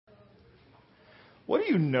What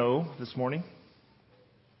do you know this morning?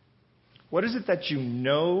 What is it that you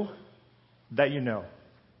know that you know?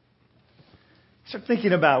 Start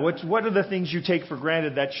thinking about what are the things you take for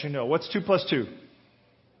granted that you know. What's 2 plus 2?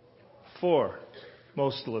 4.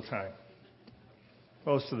 Most of the time.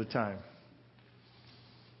 Most of the time.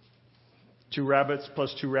 2 rabbits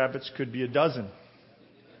plus 2 rabbits could be a dozen.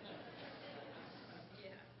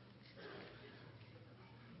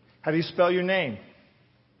 How do you spell your name?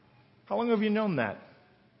 How long have you known that?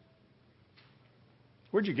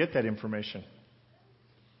 Where'd you get that information?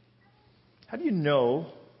 How do you know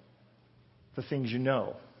the things you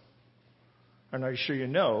know? And are you sure you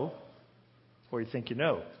know or you think you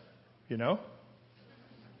know? You know?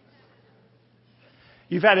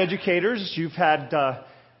 You've had educators, you've had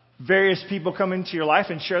various people come into your life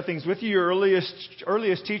and share things with you. Your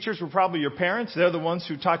earliest teachers were probably your parents. They're the ones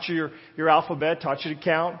who taught you your alphabet, taught you to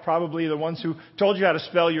count, probably the ones who told you how to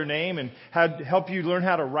spell your name and had help you learn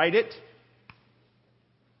how to write it.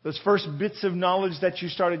 Those first bits of knowledge that you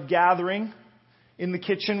started gathering in the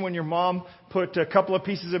kitchen when your mom put a couple of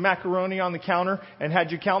pieces of macaroni on the counter and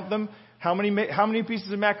had you count them. How many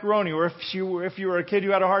pieces of macaroni? Or if you were a kid who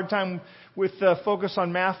had a hard time with focus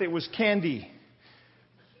on math, it was candy.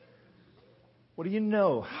 What do you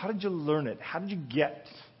know? How did you learn it? How did you get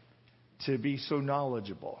to be so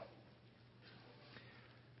knowledgeable?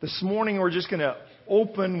 This morning we're just going to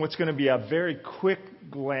open what's going to be a very quick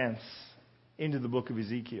glance into the book of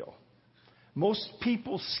Ezekiel. Most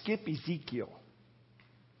people skip Ezekiel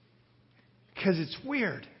because it's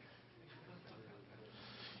weird.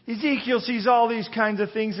 Ezekiel sees all these kinds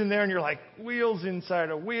of things in there and you're like, wheels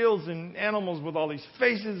inside of wheels and animals with all these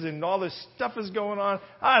faces and all this stuff is going on.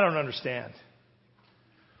 I don't understand.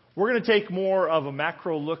 We're going to take more of a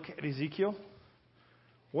macro look at Ezekiel.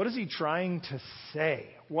 What is he trying to say?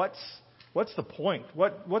 What's the point?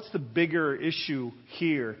 What's the bigger issue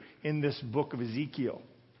here in this book of Ezekiel?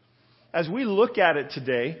 As we look at it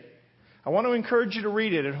today, I want to encourage you to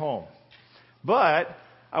read it at home. But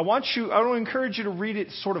I want to encourage you to read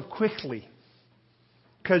it sort of quickly,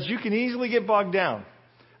 because you can easily get bogged down.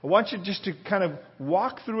 I want you just to kind of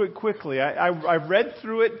walk through it quickly. I've read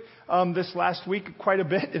through it this last week quite a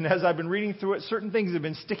bit, and as I've been reading through it, certain things have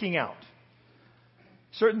been sticking out.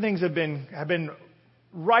 Certain things have been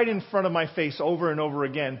right in front of my face over and over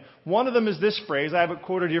again. One of them is this phrase. I have it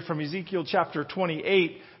quoted here from Ezekiel chapter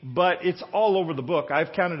 28, but it's all over the book.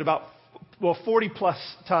 I've counted about 40 plus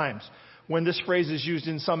times when this phrase is used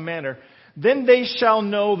in some manner. Then they shall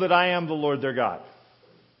know that I am the Lord their God.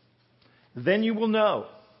 Then you will know.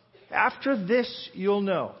 After this, you'll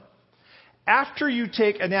know. After you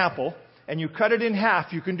take an apple and you cut it in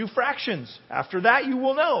half, you can do fractions. After that, you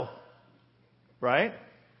will know. Right?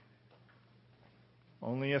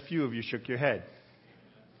 Only a few of you shook your head.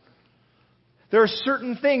 There are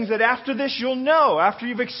certain things that after this you'll know. After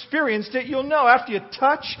you've experienced it, you'll know. After you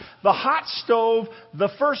touch the hot stove the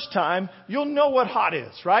first time, you'll know what hot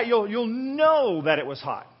is, right? You'll know that it was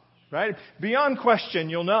hot, right? Beyond question,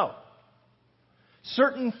 you'll know.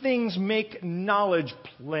 Certain things make knowledge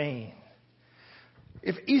plain.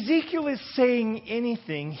 If Ezekiel is saying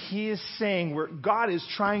anything, he is saying where God is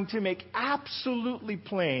trying to make absolutely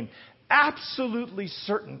plain, absolutely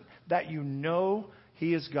certain that you know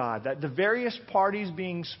He is God. That the various parties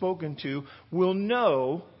being spoken to will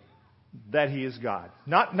know that He is God.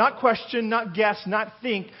 Not question, not guess, not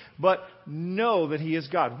think, but know that He is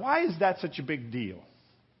God. Why is that such a big deal?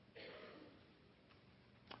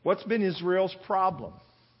 What's been Israel's problem?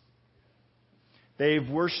 They've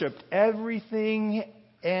worshipped everything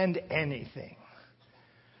and anything.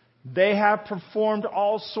 They have performed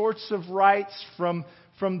all sorts of rites from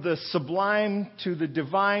the sublime to the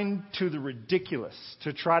divine to the ridiculous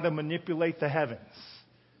to try to manipulate the heavens.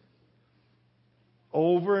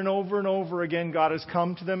 Over and over and over again, God has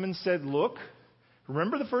come to them and said, look,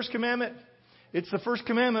 remember the first commandment? It's the first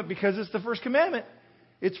commandment because it's the first commandment.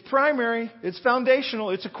 It's primary. It's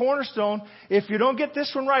foundational. It's a cornerstone. If you don't get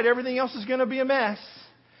this one right, everything else is going to be a mess.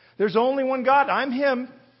 There's only one God. I'm Him.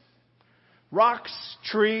 Rocks,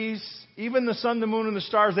 trees, even the sun, the moon, and the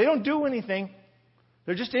stars, they don't do anything.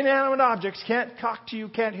 They're just inanimate objects. Can't talk to you,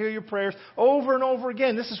 can't hear your prayers. Over and over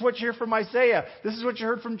again. This is what you hear from Isaiah. This is what you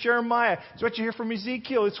heard from Jeremiah. It's what you hear from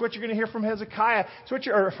Ezekiel. It's what you're going to hear from Hezekiah. It's what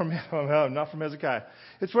not from Hezekiah.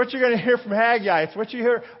 It's what you're going to hear from Haggai. It's what you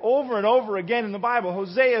hear over and over again in the Bible.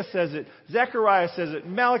 Hosea says it. Zechariah says it.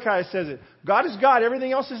 Malachi says it. God is God.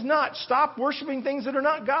 Everything else is not. Stop worshiping things that are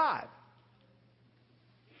not God.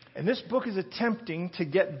 And this book is attempting to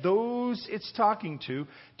get those it's talking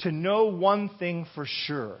to know one thing for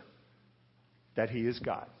sure. That He is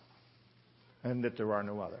God. And that there are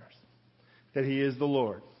no others. that He is the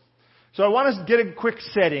Lord. So I want us to get a quick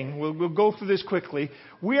setting. We'll go through this quickly.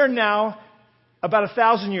 We are now about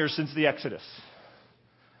 1,000 years since the Exodus.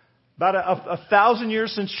 About 1,000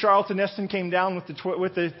 years since Charlton Heston came down with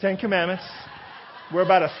the Ten Commandments. We're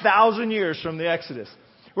about 1,000 years from the Exodus.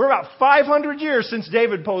 We're about 500 years since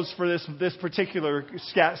David posed for this particular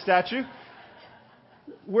statue.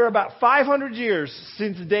 We're about 500 years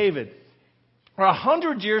since David. Or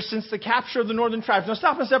 100 years since the capture of the northern tribes. Now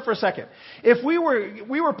stop and step for a second. If we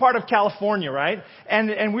were part of California, right?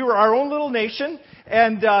 And we were our own little nation,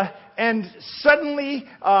 and suddenly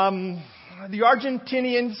the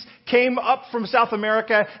Argentinians came up from South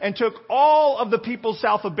America and took all of the people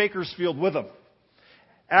south of Bakersfield with them.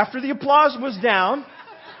 After the applause was down,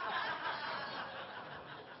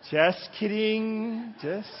 just kidding,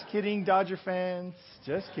 Dodger fans,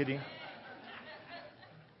 just kidding.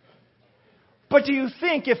 But do you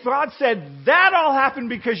think if God said that all happened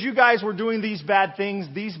because you guys were doing these bad things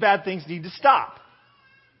need to stop?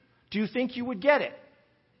 Do you think you would get it?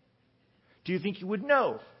 Do you think you would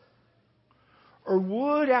know? Or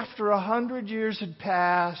would, after 100 years had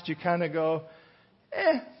passed, you kind of go,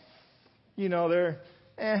 I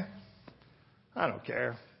don't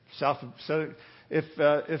care.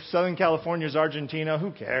 If Southern California is Argentina,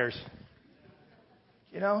 who cares?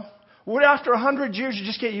 Would after 100 years you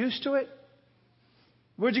just get used to it?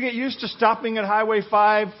 Would you get used to stopping at Highway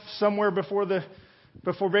 5 somewhere before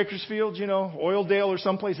Bakersfield, Oildale or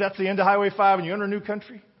someplace? That's the end of Highway 5 and you're under new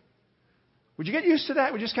country? Would you get used to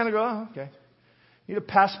that? Would you just kind of go, oh, okay. Need a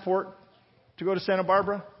passport to go to Santa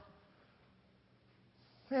Barbara?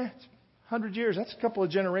 It's 100 years. That's a couple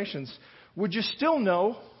of generations. Would you still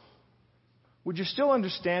know? Would you still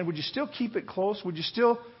understand? Would you still keep it close? Would you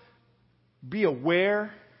still be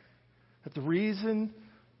aware that the reason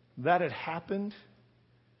that it happened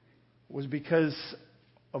was because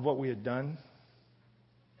of what we had done?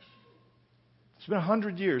 It's been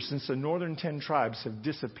 100 years since the northern 10 tribes have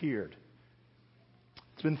disappeared.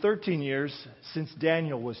 It's been 13 years since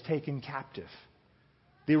Daniel was taken captive.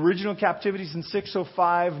 The original captivity is in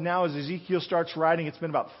 605. Now, as Ezekiel starts writing, it's been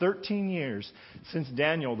about 13 years since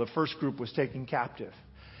Daniel, the first group, was taken captive.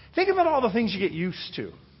 Think about all the things you get used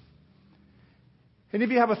to. And if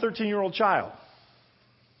you have a 13-year-old child,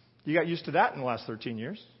 you got used to that in the last 13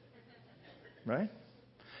 years. Right?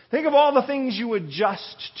 Think of all the things you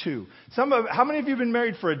adjust to. How many of you have been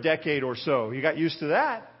married for a decade or so? You got used to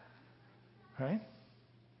that. Right?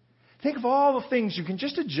 Think of all the things you can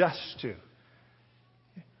just adjust to.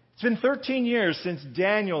 It's been 13 years since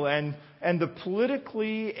Daniel and the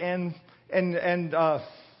politically and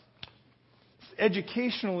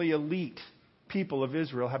educationally elite people of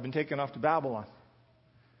Israel have been taken off to Babylon.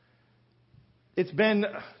 It's been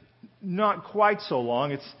not quite so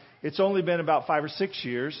long. It's only been about 5 or 6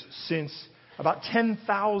 years since about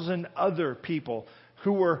 10,000 other people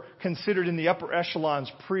who were considered in the upper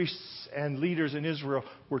echelons, priests and leaders in Israel,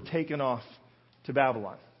 were taken off to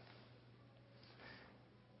Babylon.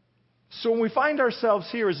 So when we find ourselves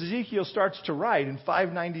here, as Ezekiel starts to write in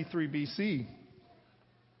 593 BC,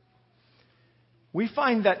 we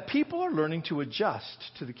find that people are learning to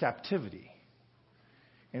adjust to the captivity.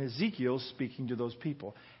 And Ezekiel's speaking to those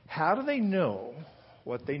people. How do they know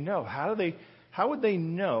what they know? How would they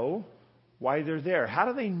know why they're there? How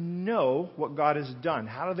do they know what God has done?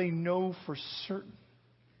 How do they know for certain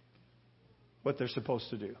what they're supposed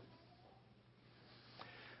to do?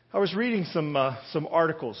 I was reading some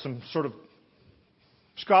articles, some sort of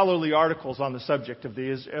scholarly articles on the subject of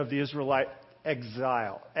the Israelite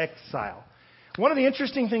exile. One of the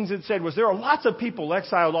interesting things it said was there are lots of people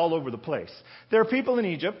exiled all over the place. There are people in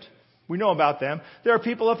Egypt. We know about them. There are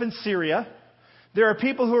people up in Syria. There are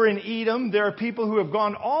people who are in Edom. There are people who have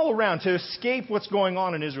gone all around to escape what's going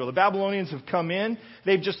on in Israel. The Babylonians have come in.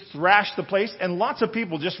 They've just thrashed the place. And lots of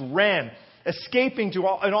people just ran, escaping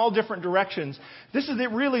in all different directions. This is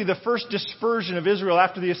really the first dispersion of Israel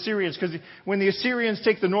after the Assyrians, because when the Assyrians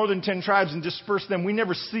take the northern 10 tribes and disperse them, we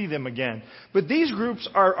never see them again. But these groups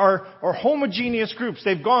are homogeneous groups.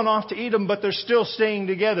 They've gone off to Edom, but they're still staying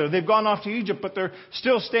together. They've gone off to Egypt, but they're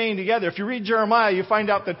still staying together. If you read Jeremiah, you find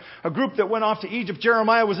out that a group that went off to Egypt,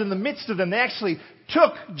 Jeremiah was in the midst of them. They actually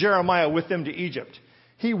took Jeremiah with them to Egypt.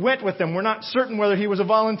 He went with them. We're not certain whether he was a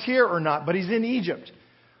volunteer or not, but he's in Egypt.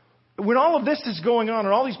 When all of this is going on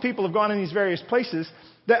and all these people have gone in these various places,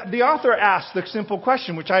 the author asked the simple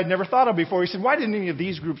question, which I had never thought of before. He said, why didn't any of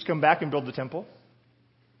these groups come back and build the temple?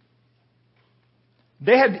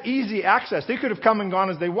 They had easy access. They could have come and gone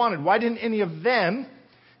as they wanted. Why didn't any of them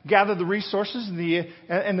gather the resources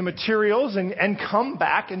and the materials and come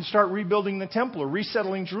back and start rebuilding the temple or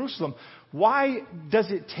resettling Jerusalem? Why does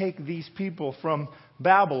it take these people from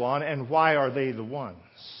Babylon, and why are they the ones?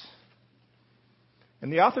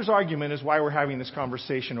 And the author's argument is why we're having this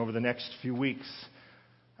conversation over the next few weeks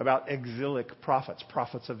about exilic prophets,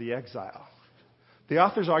 prophets of the exile. The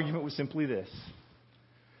author's argument was simply this.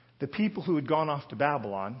 The people who had gone off to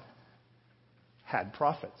Babylon had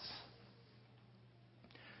prophets.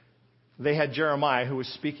 They had Jeremiah, who was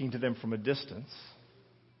speaking to them from a distance.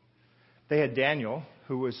 They had Daniel,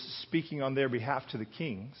 who was speaking on their behalf to the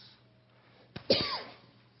kings.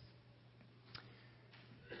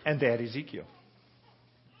 And they had Ezekiel.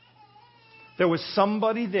 There was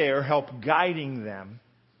somebody there guiding them,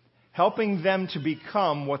 helping them to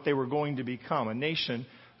become what they were going to become, a nation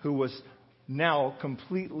who was now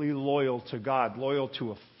completely loyal to God, loyal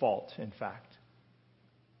to a fault, in fact.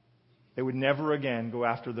 They would never again go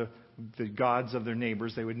after the gods of their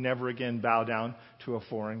neighbors. They would never again bow down to a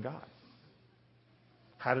foreign god.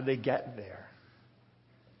 How did they get there?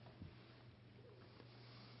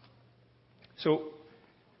 So,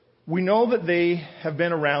 we know that they have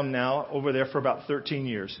been around now over there for about 13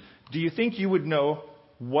 years. Do you think you would know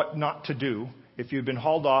what not to do if you'd been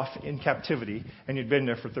hauled off in captivity and you'd been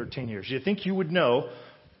there for 13 years? Do you think you would know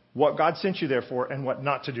what God sent you there for and what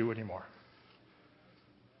not to do anymore?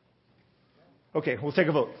 Okay, we'll take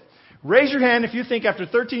a vote. Raise your hand if you think after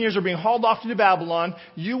 13 years of being hauled off to Babylon,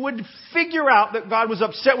 you would figure out that God was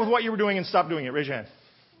upset with what you were doing and stop doing it. Raise your hand.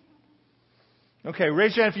 Okay,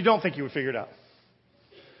 raise your hand if you don't think you would figure it out.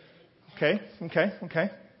 Okay.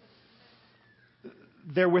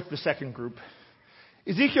 They're with the second group.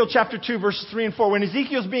 Ezekiel chapter 2, verses 3 and 4. When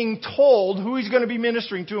Ezekiel's being told who he's going to be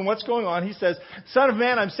ministering to and what's going on, he says, Son of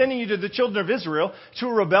man, I'm sending you to the children of Israel, to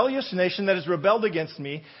a rebellious nation that has rebelled against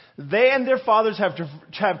me. They and their fathers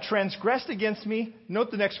have transgressed against me.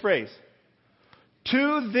 Note the next phrase.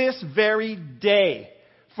 To this very day.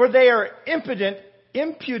 For they are impudent,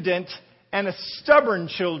 and a stubborn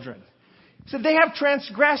children. So they have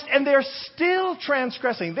transgressed, and they're still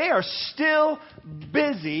transgressing. They are still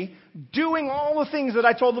busy doing all the things that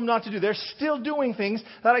I told them not to do. They're still doing things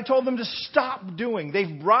that I told them to stop doing.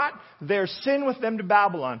 They've brought their sin with them to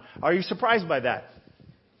Babylon. Are you surprised by that?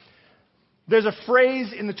 There's a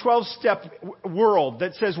phrase in the 12-step world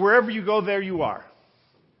that says, wherever you go, there you are.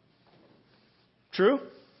 True?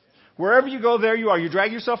 Wherever you go, there you are. You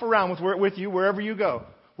drag yourself around with you wherever you go.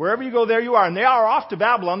 Wherever you go, there you are. And they are off to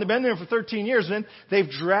Babylon. They've been there for 13 years. And they've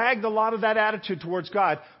dragged a lot of that attitude towards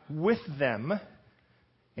God with them.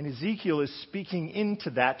 And Ezekiel is speaking into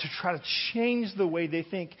that to try to change the way they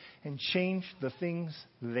think and change the things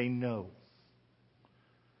they know.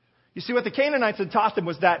 You see, what the Canaanites had taught them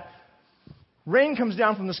was that rain comes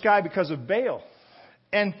down from the sky because of Baal.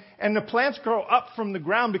 And the plants grow up from the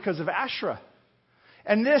ground because of Asherah.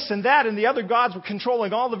 And this and that and the other gods were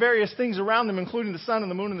controlling all the various things around them, including the sun and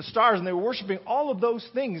the moon and the stars, and they were worshiping all of those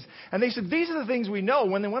things. And they said, these are the things we know.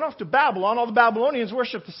 When they went off to Babylon, all the Babylonians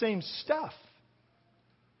worshiped the same stuff.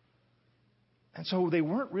 And so they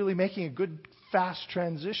weren't really making a good, fast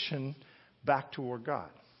transition back toward God.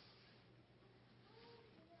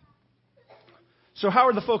 So how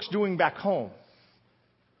are the folks doing back home?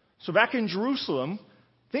 So back in Jerusalem,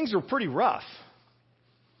 things are pretty rough.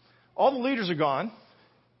 All the leaders are gone.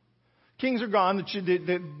 Kings are gone.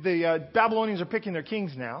 The Babylonians are picking their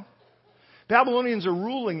kings now. Babylonians are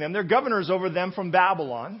ruling them. They're governors over them from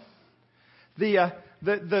Babylon.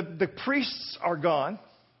 The priests are gone.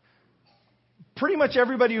 Pretty much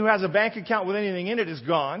everybody who has a bank account with anything in it is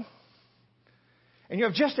gone. And you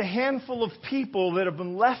have just a handful of people that have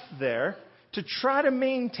been left there to try to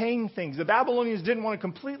maintain things. The Babylonians didn't want to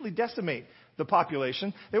completely decimate the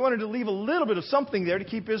population. They wanted to leave a little bit of something there to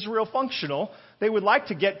keep Israel functional. They would like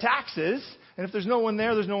to get taxes. And if there's no one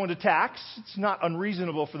there, there's no one to tax. It's not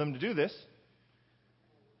unreasonable for them to do this.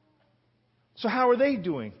 So how are they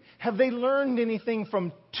doing? Have they learned anything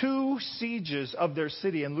from 2 sieges of their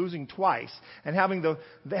city and losing twice? And having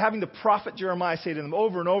the prophet Jeremiah say to them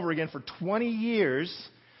over and over again for 20 years,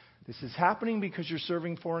 this is happening because you're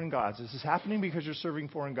serving foreign gods. This is happening because you're serving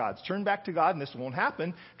foreign gods. Turn back to God and this won't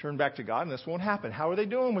happen. Turn back to God and this won't happen. How are they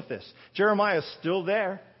doing with this? Jeremiah's still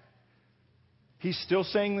there. He's still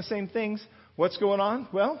saying the same things. What's going on?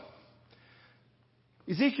 Well,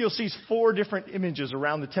 Ezekiel sees 4 different images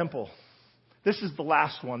around the temple. This is the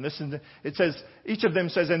last one. It says, each of them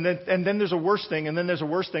says, and then there's a worse thing, and then there's a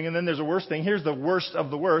worse thing, and then there's a worse thing. Here's the worst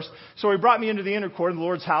of the worst. So he brought me into the inner court of the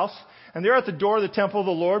Lord's house, and there at the door of the temple of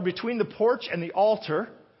the Lord, between the porch and the altar,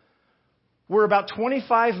 were about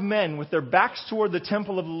 25 men with their backs toward the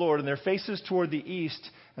temple of the Lord and their faces toward the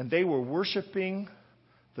east, and they were worshiping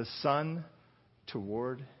the sun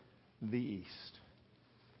toward the east.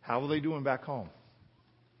 How are they doing back home?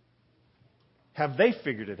 Have they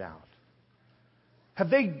figured it out? Have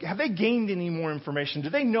they gained any more information? Do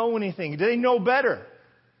they know anything? Do they know better?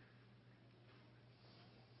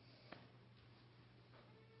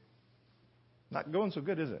 Not going so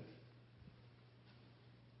good, is it?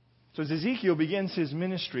 So as Ezekiel begins his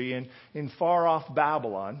ministry in far-off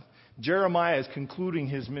Babylon, Jeremiah is concluding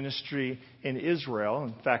his ministry in Israel.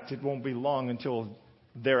 In fact, it won't be long until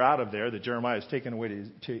they're out of there, that Jeremiah is taken away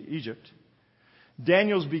to Egypt.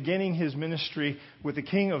 Daniel's beginning his ministry with the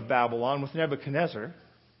king of Babylon, with Nebuchadnezzar.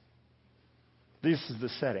 This is the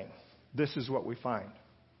setting. This is what we find.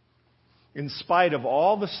 In spite of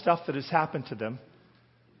all the stuff that has happened to them,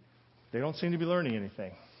 they don't seem to be learning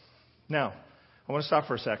anything. Now, I want to stop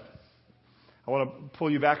for a sec. I want to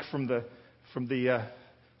pull you back from the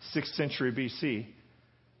 6th century BC.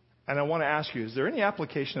 And I want to ask you, is there any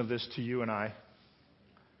application of this to you and I?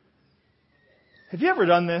 Have you ever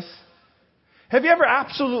done this? Have you ever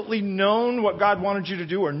absolutely known what God wanted you to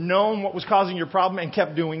do or known what was causing your problem and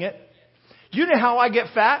kept doing it? You know how I get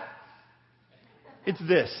fat? It's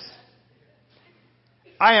this.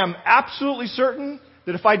 I am absolutely certain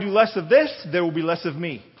that if I do less of this, there will be less of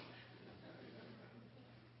me.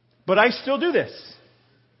 But I still do this.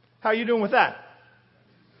 How are you doing with that?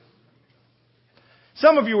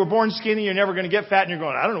 Some of you were born skinny, you're never going to get fat, and you're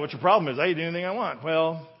going, I don't know what your problem is. I eat anything I want.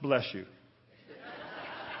 Well, bless you.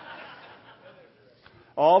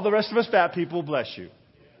 All the rest of us fat people, bless you.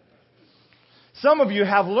 Some of you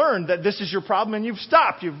have learned that this is your problem and you've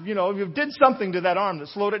stopped. You've did something to that arm that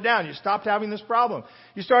slowed it down. You stopped having this problem.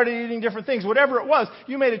 You started eating different things. Whatever it was,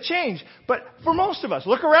 you made a change. But for most of us,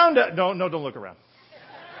 look around. No, don't look around.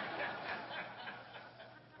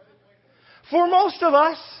 For most of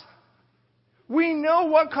us, we know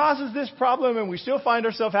what causes this problem and we still find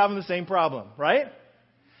ourselves having the same problem, right?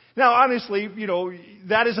 Now, honestly,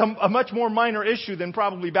 that is a much more minor issue than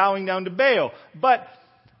probably bowing down to Baal. But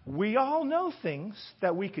we all know things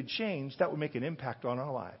that we could change that would make an impact on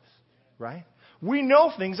our lives, right? We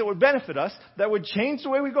know things that would benefit us, that would change the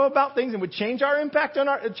way we go about things and would change and impact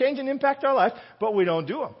our life, but we don't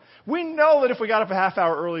do them. We know that if we got up a half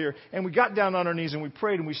hour earlier and we got down on our knees and we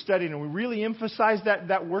prayed and we studied and we really emphasized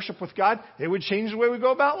that worship with God, it would change the way we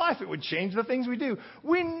go about life. It would change the things we do.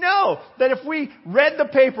 We know that if we read the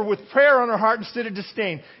paper with prayer on our heart instead of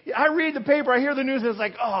disdain. I read the paper, I hear the news and it's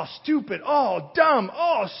like, oh, stupid, oh, dumb,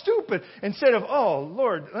 oh, stupid. Instead of, oh,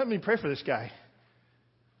 Lord, let me pray for this guy.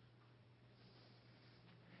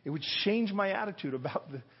 It would change my attitude about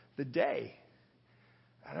the day.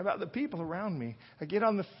 And about the people around me. I get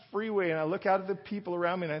on the freeway and I look out at the people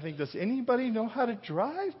around me and I think, does anybody know how to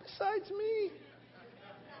drive besides me?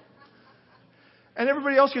 And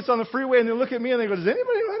everybody else gets on the freeway and they look at me and they go, does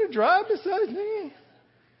anybody know how to drive besides me?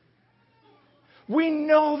 We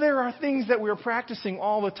know there are things that we're practicing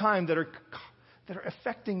all the time that are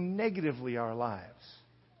affecting negatively our lives.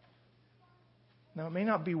 Now, it may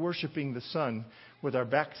not be worshiping the sun with our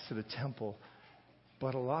backs to the temple,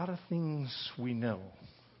 but a lot of things we know.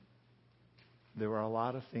 There are a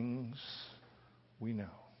lot of things we know.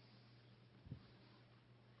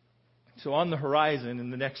 So on the horizon in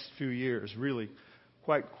the next few years, really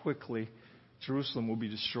quite quickly, Jerusalem will be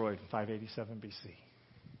destroyed in 587 BC.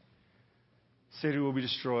 City will be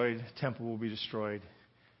destroyed, temple will be destroyed,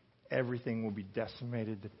 everything will be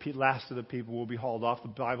decimated. The last of the people will be hauled off. The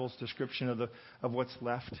Bible's description of what's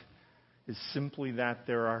left is simply that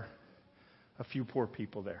there are a few poor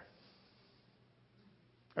people there.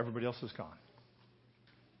 Everybody else is gone.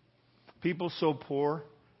 People so poor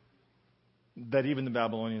that even the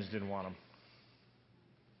Babylonians didn't want them.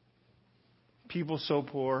 People so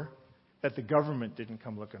poor that the government didn't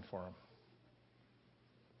come looking for them.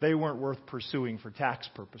 They weren't worth pursuing for tax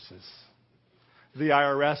purposes. The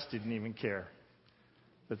IRS didn't even care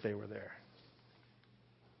that they were there.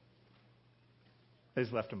 They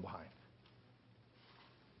just left them behind.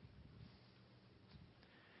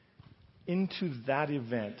 Into that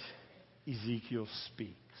event, Ezekiel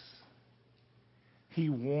speaks. He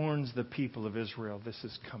warns the people of Israel this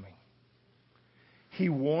is coming. He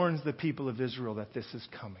warns the people of Israel that this is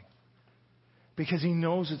coming. Because he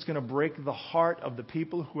knows it's going to break the heart of the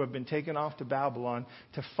people who have been taken off to Babylon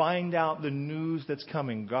to find out the news that's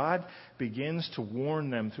coming. God begins to warn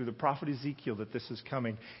them through the prophet Ezekiel that this is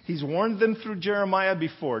coming. He's warned them through Jeremiah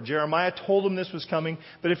before. Jeremiah told them this was coming.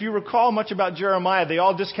 But if you recall much about Jeremiah, they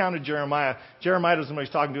all discounted Jeremiah. Jeremiah doesn't know what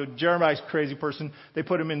he's talking to. Jeremiah's a crazy person. They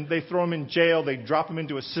throw him in jail. They drop him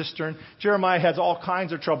into a cistern. Jeremiah has all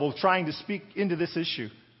kinds of trouble trying to speak into this issue.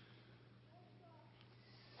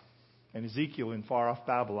 And Ezekiel in far off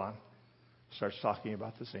Babylon starts talking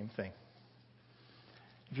about the same thing.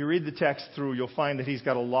 If you read the text through, you'll find that he's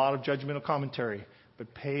got a lot of judgmental commentary.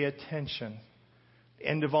 But pay attention. The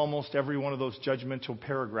end of almost every one of those judgmental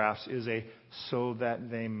paragraphs is a so that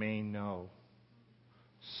they may know.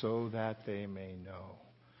 So that they may know.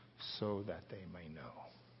 So that they may know.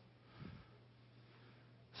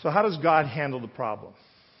 So how does God handle the problem?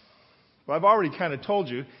 Well, I've already kind of told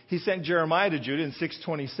you. He sent Jeremiah to Judah in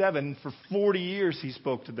 627. For 40 years he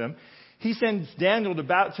spoke to them. He sends Daniel to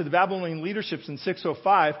the Babylonian leaderships in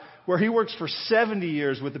 605, where he works for 70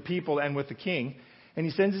 years with the people and with the king. And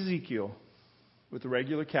he sends Ezekiel with the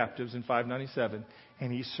regular captives in 597,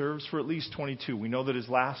 and he serves for at least 22. We know that his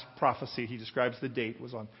last prophecy, he describes the date,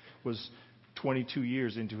 was 22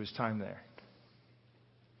 years into his time there.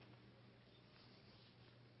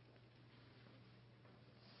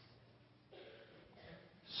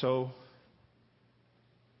 So,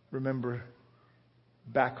 remember,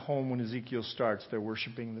 back home when Ezekiel starts, they're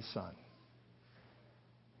worshiping the sun.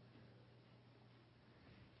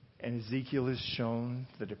 And Ezekiel is shown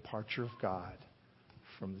the departure of God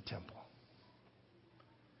from the temple.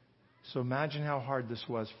 So imagine how hard this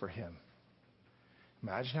was for him.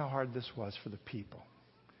 Imagine how hard this was for the people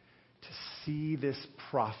to see this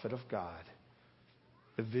prophet of God.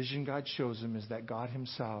 The vision God shows him is that God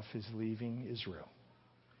himself is leaving Israel.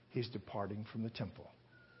 He's departing from the temple.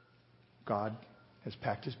 God has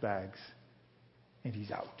packed his bags and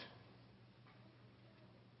he's out.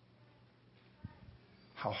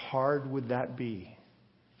 How hard would that be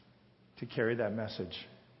to carry that message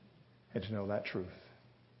and to know that truth?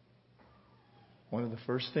 One of the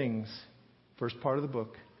first part of the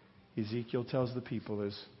book, Ezekiel tells the people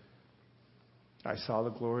is, I saw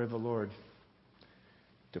the glory of the Lord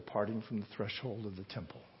departing from the threshold of the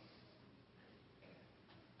temple.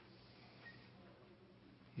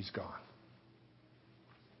 He's gone.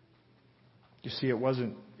 You see, it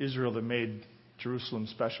wasn't Israel that made Jerusalem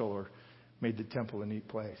special or made the temple a neat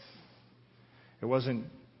place. It wasn't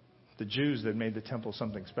the Jews that made the temple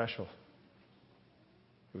something special.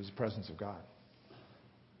 It was the presence of God.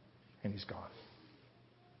 And he's gone.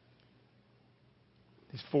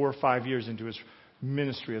 He's 4 or 5 years into his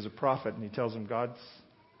ministry as a prophet, and he tells them God's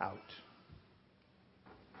out.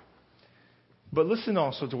 But listen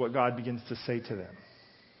also to what God begins to say to them.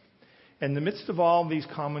 In the midst of all these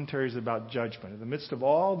commentaries about judgment, in the midst of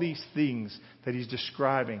all these things that he's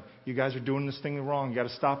describing, you guys are doing this thing wrong, you got to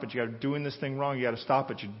stop it. You got to doing this thing wrong, you got to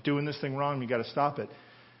stop it. You're doing this thing wrong, you got to stop it.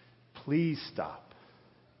 Please stop.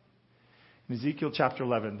 In Ezekiel chapter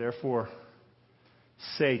 11, therefore,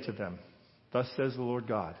 say to them, thus says the Lord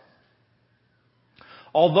God,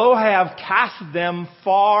 although I have cast them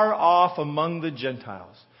far off among the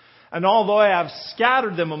Gentiles, and although I have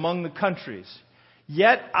scattered them among the countries,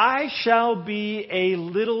 yet I shall be a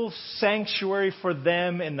little sanctuary for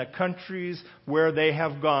them in the countries where they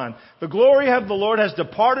have gone. The glory of the Lord has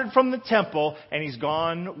departed from the temple, and he's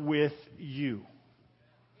gone with you.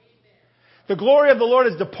 The glory of the Lord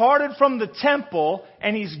has departed from the temple,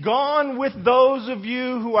 and he's gone with those of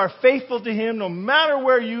you who are faithful to him no matter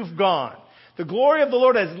where you've gone. The glory of the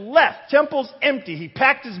Lord has left. Temple's empty. He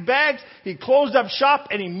packed his bags, he closed up shop,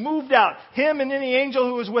 and he moved out. Him and any angel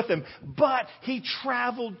who was with him. But he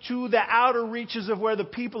traveled to the outer reaches of where the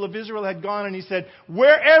people of Israel had gone, and he said,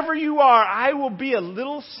 wherever you are, I will be a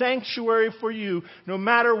little sanctuary for you, no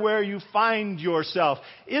matter where you find yourself.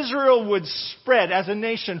 Israel would spread as a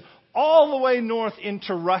nation all the way north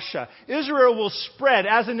into Russia. Israel will spread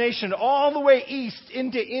as a nation all the way east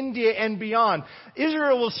into India and beyond.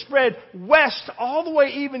 Israel will spread west all the way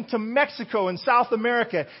even to Mexico and South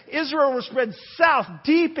America. Israel will spread south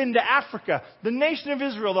deep into Africa. The nation of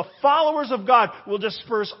Israel, the followers of God, will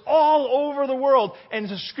disperse all over the world. And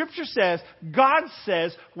the Scripture says, God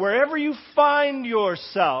says, wherever you find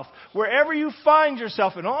yourself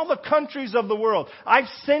in all the countries of the world, I've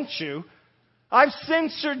sent you. I've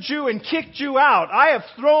censored you and kicked you out. I have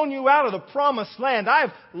thrown you out of the promised land. I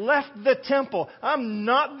have left the temple. I'm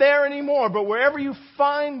not there anymore. But wherever you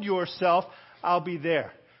find yourself, I'll be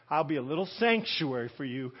there. I'll be a little sanctuary for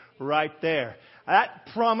you right there. That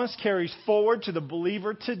promise carries forward to the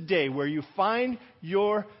believer today. Where you find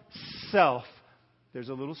yourself, there's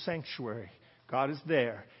a little sanctuary. God is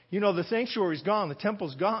there. You know, the sanctuary's gone. The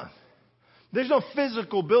temple's gone. There's no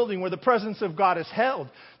physical building where the presence of God is held.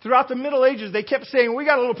 Throughout the Middle Ages, they kept saying, we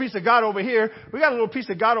got a little piece of God over here. We got a little piece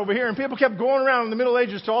of God over here. And people kept going around in the Middle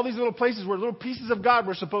Ages to all these little places where little pieces of God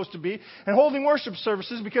were supposed to be and holding worship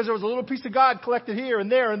services because there was a little piece of God collected here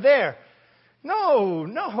and there and there. No.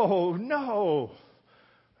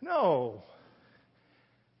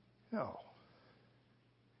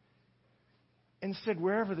 Instead,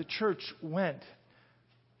 wherever the church went,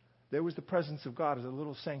 there was the presence of God as a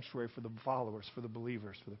little sanctuary for the followers, for the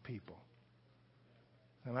believers, for the people.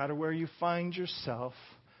 No matter where you find yourself,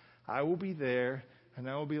 I will be there, and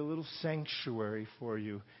I will be a little sanctuary for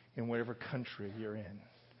you in whatever country you're in.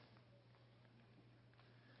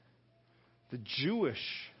 The Jewish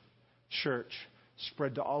church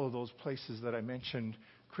spread to all of those places that I mentioned.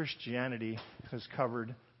 Christianity has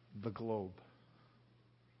covered the globe.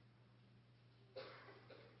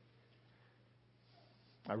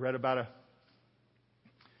 I read about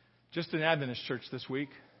just an Adventist church this week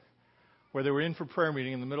where they were in for prayer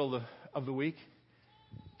meeting in the middle of the week.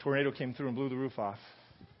 A tornado came through and blew the roof off.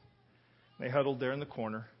 They huddled there in the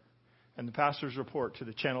corner, and the pastor's report to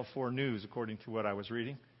the Channel 4 News, according to what I was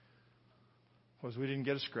reading, was we didn't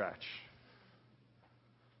get a scratch.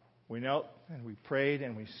 We knelt and we prayed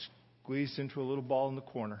and we squeezed into a little ball in the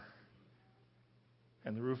corner,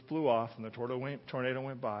 and the roof blew off and the tornado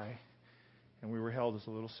went by, and we were held as a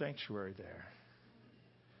little sanctuary there.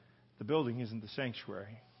 The building isn't the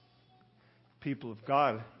sanctuary. People of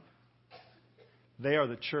God, they are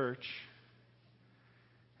the church,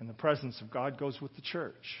 and the presence of God goes with the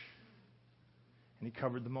church. And He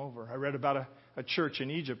covered them over. I read about a church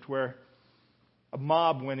in Egypt where a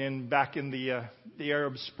mob went in back in the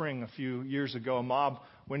Arab Spring a few years ago. A mob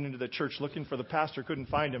went into the church looking for the pastor, couldn't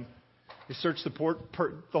find him. They searched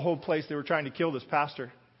the whole place. They were trying to kill this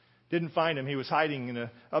pastor. Didn't find him. He was hiding in an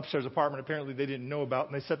upstairs apartment apparently they didn't know about,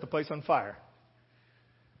 and they set the place on fire.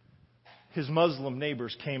 His Muslim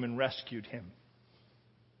neighbors came and rescued him.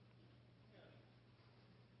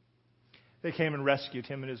 They came and rescued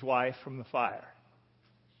him and his wife from the fire.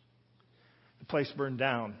 The place burned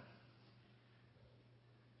down.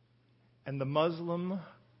 And the Muslim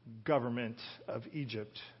government of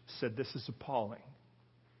Egypt said, "This is appalling."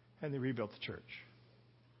 And they rebuilt the church.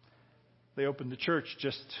 They opened the church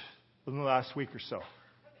just in the last week or so.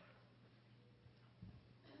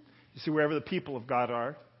 You see, wherever the people of God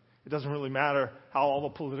are, it doesn't really matter how all the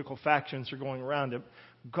political factions are going around it.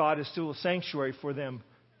 God is still a sanctuary for them.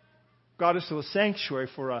 God is still a sanctuary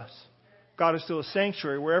for us. God is still a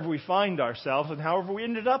sanctuary wherever we find ourselves and however we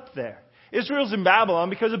ended up there. Israel's in Babylon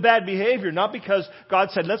because of bad behavior, not because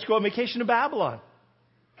God said, let's go on vacation to Babylon.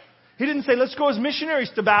 He didn't say, let's go as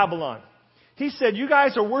missionaries to Babylon. He said, you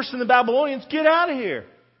guys are worse than the Babylonians. Get out of here.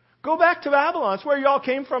 Go back to Babylon. That's where you all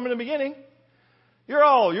came from in the beginning. You're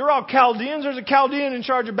all Chaldeans. There's a Chaldean in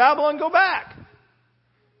charge of Babylon. Go back.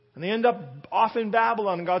 And they end up off in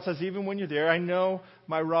Babylon. And God says, even when you're there, I know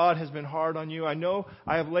my rod has been hard on you. I know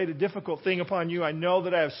I have laid a difficult thing upon you. I know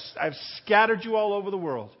that I've scattered you all over the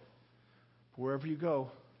world. But wherever you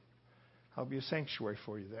go, I'll be a sanctuary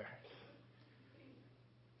for you there.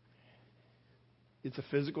 It's a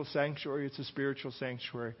physical sanctuary. It's a spiritual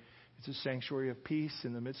sanctuary. It's a sanctuary of peace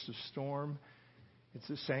in the midst of storm. It's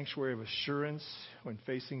a sanctuary of assurance when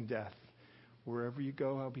facing death. Wherever you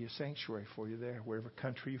go, I'll be a sanctuary for you there. Wherever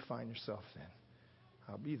country you find yourself in,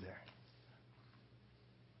 I'll be there.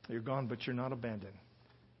 You're gone, but you're not abandoned.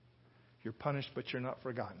 You're punished, but you're not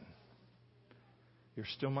forgotten. You're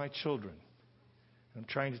still my children. I'm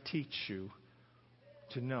trying to teach you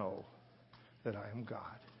to know that I am God.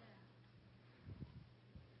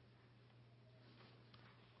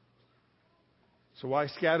 So why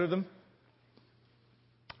scatter them?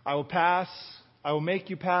 I will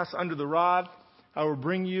make you pass under the rod. I will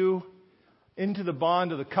bring you into the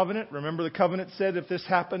bond of the covenant. Remember the covenant said if this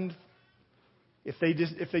happened, if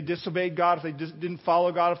they disobeyed God, if they didn't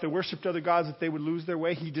follow God, if they worshipped other gods, that they would lose their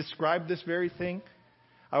way. He described this very thing.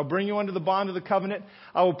 I will bring you under the bond of the covenant.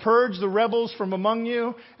 I will purge the rebels from among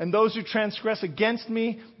you and those who transgress against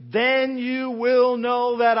me. Then you will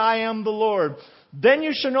know that I am the Lord. Then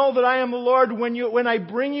you shall know that I am the Lord when I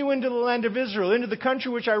bring you into the land of Israel, into the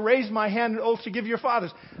country which I raised my hand and oath to give your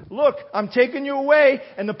fathers. Look, I'm taking you away,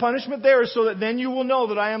 and the punishment there is so that then you will know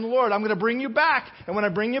that I am the Lord. I'm going to bring you back, and when I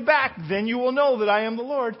bring you back, then you will know that I am the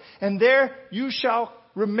Lord. And there you shall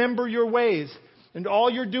remember your ways and all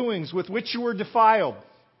your doings with which you were defiled.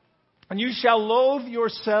 And you shall loathe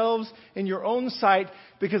yourselves in your own sight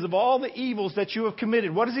because of all the evils that you have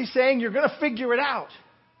committed. What is he saying? You're going to figure it out.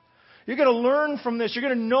 You're going to learn from this. You're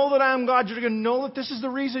going to know that I am God. You're going to know that this is the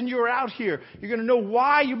reason you're out here. You're going to know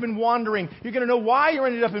why you've been wandering. You're going to know why you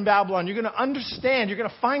ended up in Babylon. You're going to understand. You're going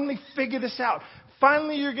to finally figure this out.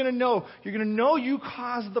 Finally, you're going to know. You're going to know you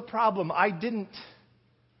caused the problem. I didn't.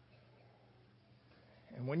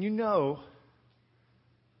 And when you know,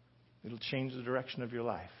 it'll change the direction of your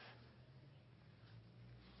life.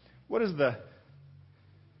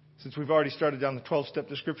 Since we've already started down the 12-step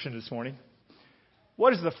description this morning,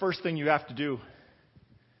 what is the first thing you have to do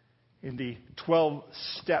in the 12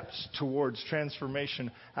 steps towards transformation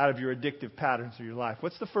out of your addictive patterns of your life.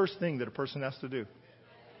 What's the first thing that a person has to do?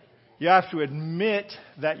 You have to admit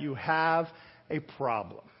that you have a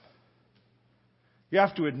problem. You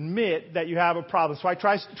have to admit that you have a problem. So I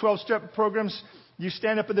try 12-step programs. You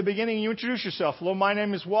stand up at the beginning and you introduce yourself. Hello, my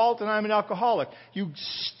name is Walt and I'm an alcoholic. You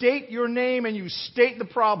state your name and you state the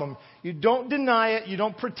problem. You don't deny it. You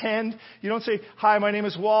don't pretend. You don't say, hi, my name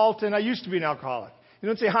is Walt and I used to be an alcoholic. You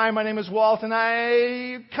don't say, hi, my name is Walt and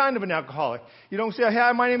I'm kind of an alcoholic. You don't say,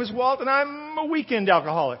 hi, my name is Walt and I'm a weekend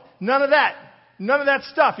alcoholic. None of that. None of that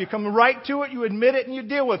stuff. You come right to it, you admit it, and you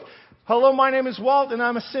deal with it. Hello, my name is Walt and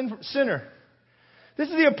I'm a sinner. This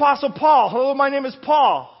is the Apostle Paul. Hello, my name is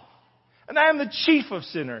Paul. And I am the chief of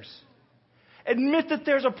sinners. Admit that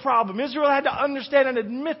there's a problem. Israel had to understand and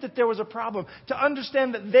admit that there was a problem. To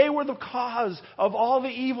understand that they were the cause of all the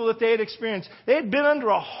evil that they had experienced. They had been under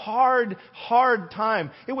a hard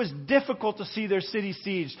time. It was difficult to see their city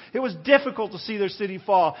sieged. It was difficult to see their city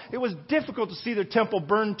fall. It was difficult to see their temple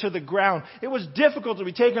burned to the ground. It was difficult to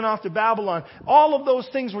be taken off to Babylon. All of those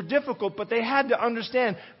things were difficult, but they had to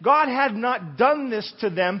understand God had not done this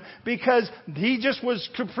to them because He just was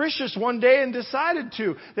capricious one day and decided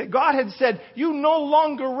to. That God had said, you no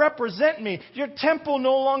longer represent me. Your temple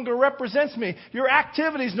no longer represents me. Your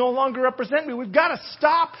activities no longer represent me. We've got to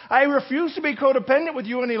stop. I refuse to be codependent with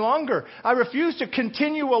you any longer. I refuse to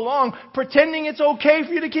continue along pretending it's okay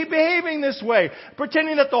for you to keep behaving this way.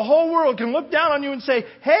 Pretending that the whole world can look down on you and say,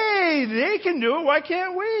 hey, they can do it. Why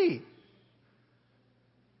can't we?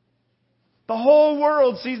 The whole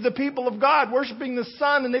world sees the people of God worshiping the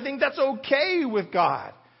Son and they think that's okay with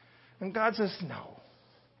God. And God says, no.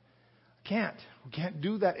 We can't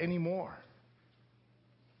do that anymore.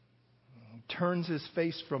 He turns His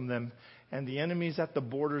face from them, and the enemies at the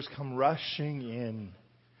borders come rushing in.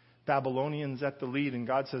 Babylonians at the lead, and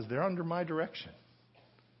God says, they're under my direction.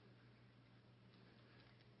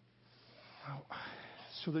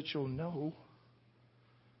 So that you'll know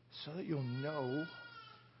that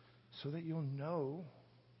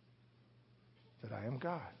I am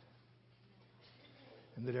God.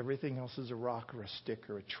 And that everything else is a rock or a stick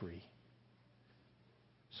or a tree.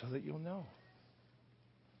 So that you'll know.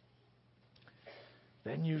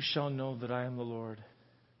 Then you shall know that I am the Lord.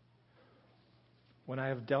 When I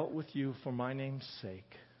have dealt with you for my name's sake,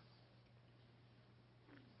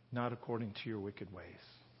 not according to your wicked ways.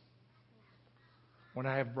 When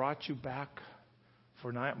I have brought you back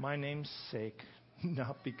for my name's sake,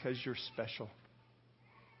 not because you're special.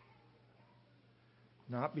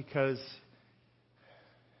 Not because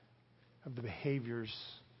of the behaviors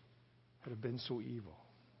that have been so evil.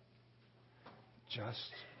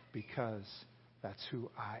 Just because that's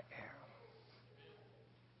who I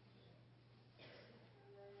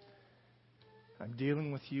am. I'm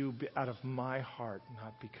dealing with you out of my heart,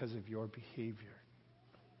 not because of your behavior.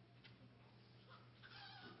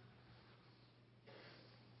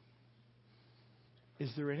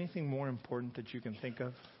 Is there anything more important that you can think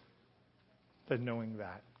of than knowing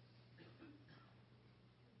that?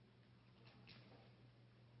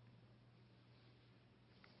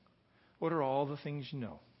 What are all the things you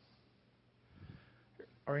know?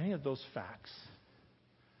 Are any of those facts,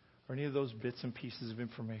 or any of those bits and pieces of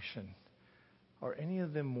information, are any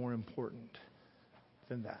of them more important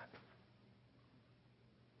than that?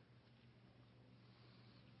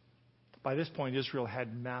 By this point, Israel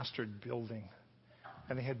had mastered building,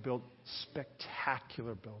 and they had built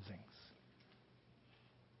spectacular buildings.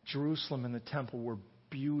 Jerusalem and the temple were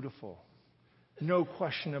beautiful. No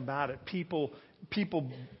question about it. People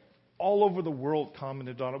all over the world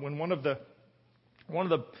commented on it. When one of the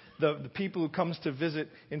people who comes to visit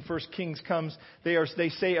in 1 Kings comes, they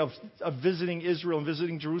say of visiting Israel and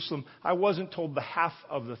visiting Jerusalem, I wasn't told the half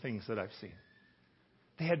of the things that I've seen.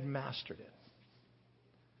 They had mastered it.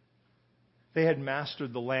 They had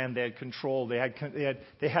mastered the land. They had control. They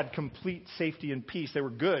had complete safety and peace. They were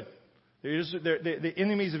good. The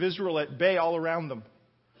enemies of Israel at bay all around them.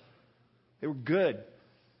 They were good.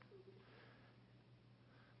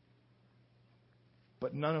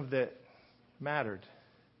 But none of that mattered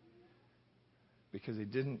because they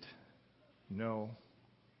didn't know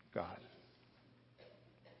God.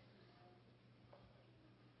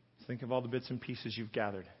 Think of all the bits and pieces you've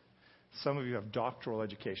gathered. Some of you have doctoral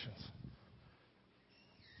educations.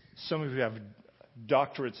 Some of you have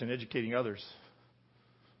doctorates in educating others.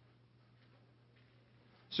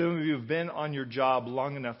 Some of you have been on your job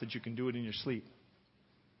long enough that you can do it in your sleep.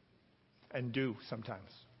 And do sometimes.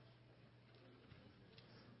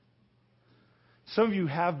 Some of you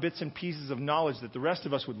have bits and pieces of knowledge that the rest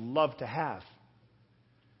of us would love to have.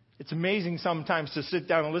 It's amazing sometimes to sit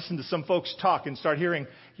down and listen to some folks talk and start hearing,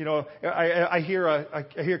 I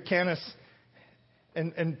hear Canis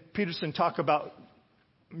and Peterson talk about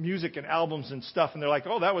music and albums and stuff, and they're like,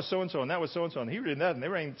 oh, that was so-and-so, and that was so-and-so, and he did that, and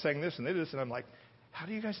they sang this, and they did this, and I'm like, how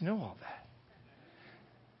do you guys know all that?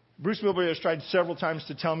 Bruce Wilbur has tried several times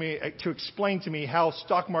to explain to me how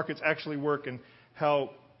stock markets actually work and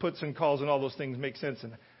how puts and calls and all those things make sense,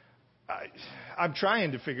 and I'm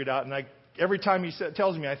trying to figure it out, and every time he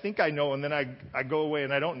tells me, I think I know, and then I go away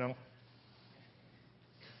and I don't know.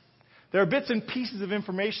 There are bits and pieces of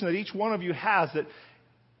information that each one of you has that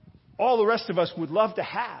all the rest of us would love to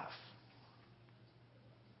have.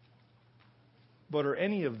 But are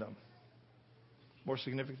any of them more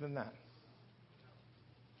significant than that?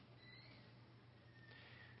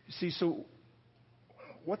 You see, so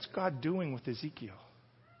what's God doing with Ezekiel?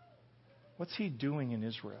 What's He doing in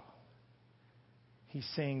Israel? He's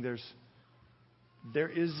saying there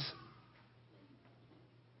is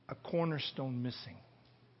a cornerstone missing.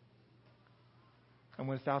 And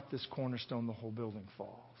without this cornerstone, the whole building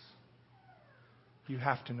falls. You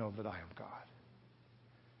have to know that I am God.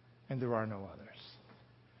 And there are no others.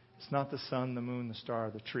 It's not the sun, the moon, the star,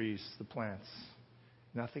 the trees, the plants.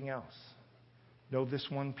 Nothing else. Know this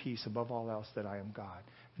one piece above all else, that I am God.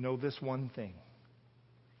 Know this one thing.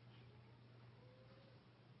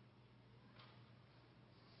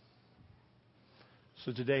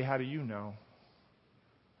 So today, how do you know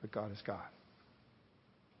that God is God?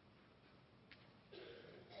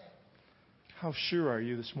 How sure are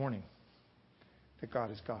you this morning that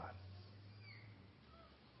God is God?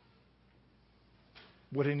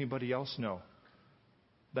 Would anybody else know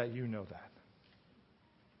that you know that?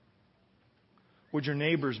 Would your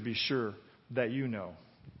neighbors be sure that you know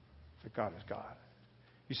that God is God?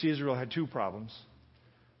 You see, Israel had two problems.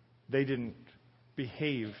 They didn't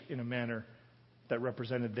behave in a manner that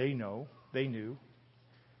represented they knew,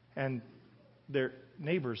 and their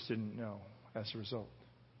neighbors didn't know as a result.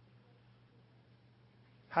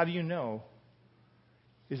 How do you know?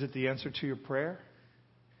 Is it the answer to your prayer?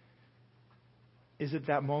 Is it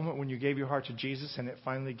that moment when you gave your heart to Jesus and it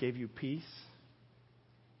finally gave you peace?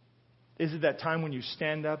 Is it that time when you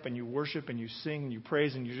stand up and you worship and you sing and you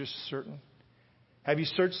praise and you're just certain? Have you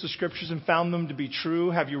searched the Scriptures and found them to be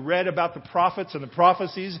true? Have you read about the prophets and the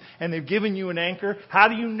prophecies and they've given you an anchor? How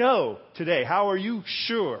do you know today? How are you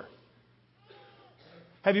sure?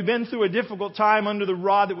 Have you been through a difficult time under the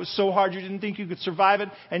rod that was so hard you didn't think you could survive it,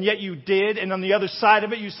 and yet you did, and on the other side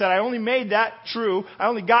of it you said, I only made that true, I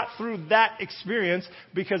only got through that experience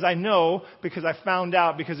because I know, because I found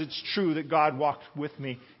out, because it's true that God walked with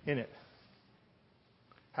me in it?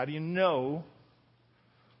 How do you know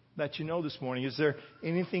that you know this morning? Is there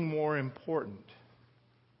anything more important?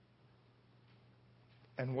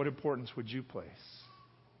 And what importance would you place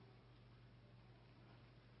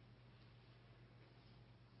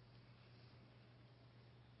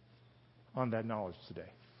on that knowledge today?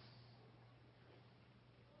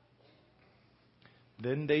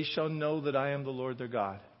 Then they shall know that I am the Lord their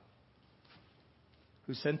God,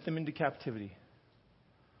 who sent them into captivity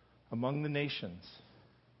among the nations,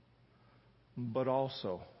 but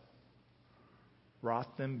also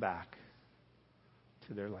brought them back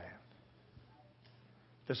to their land.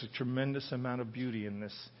 There's a tremendous amount of beauty in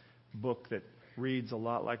this book that reads a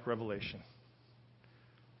lot like Revelation.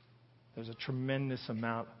 There's a tremendous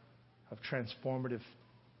amount of transformative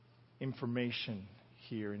information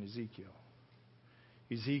here in Ezekiel.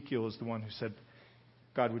 Ezekiel is the one who said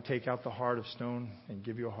God would take out the heart of stone and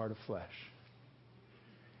give you a heart of flesh.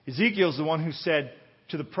 Ezekiel is the one who said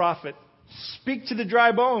to the prophet, speak to the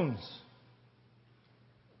dry bones.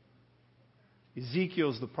 Ezekiel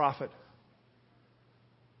is the prophet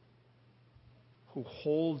who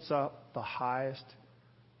holds up the highest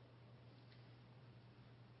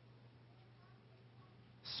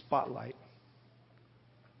spotlight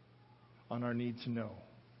on our need to know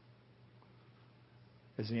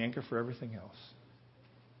as the anchor for everything else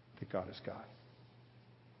that God is God.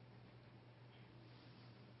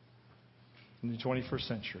 In the 21st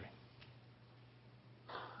century,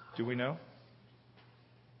 do we know?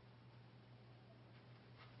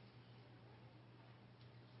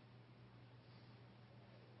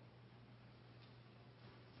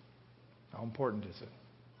 How important is it?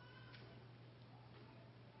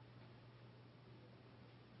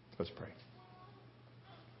 Let's pray.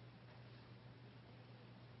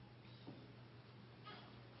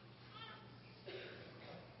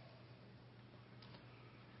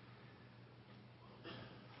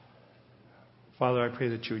 Father, I pray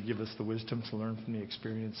that you would give us the wisdom to learn from the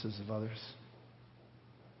experiences of others.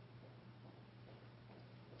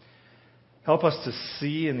 Help us to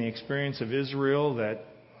see in the experience of Israel that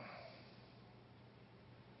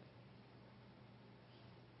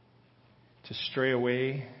to stray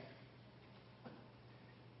away,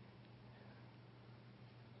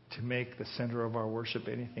 to make the center of our worship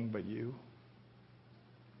anything but you,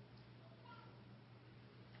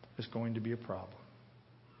 is going to be a problem.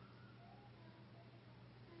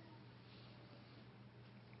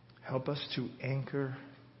 Help us to anchor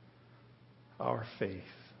our faith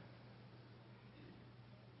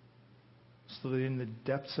so that in the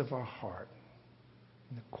depths of our heart,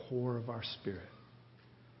 in the core of our spirit,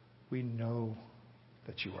 we know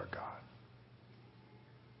that you are God.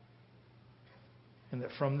 And that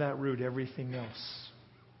from that root, everything else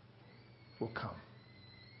will come.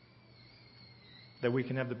 That we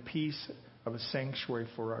can have the peace of a sanctuary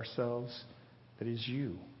for ourselves that is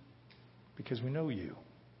you, because we know you.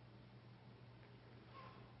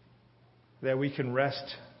 That we can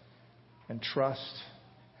rest and trust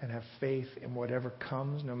and have faith in whatever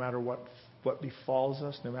comes, no matter what befalls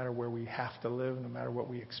us, no matter where we have to live, no matter what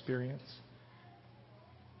we experience,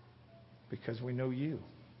 because we know you.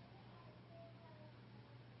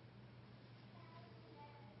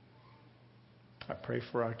 I pray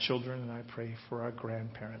for our children and I pray for our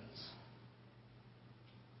grandparents,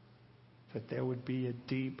 that there would be a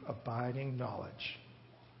deep, abiding knowledge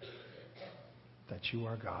that you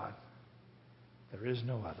are God. There is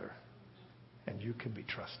no other, and you can be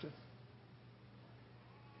trusted.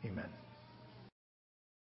 Amen.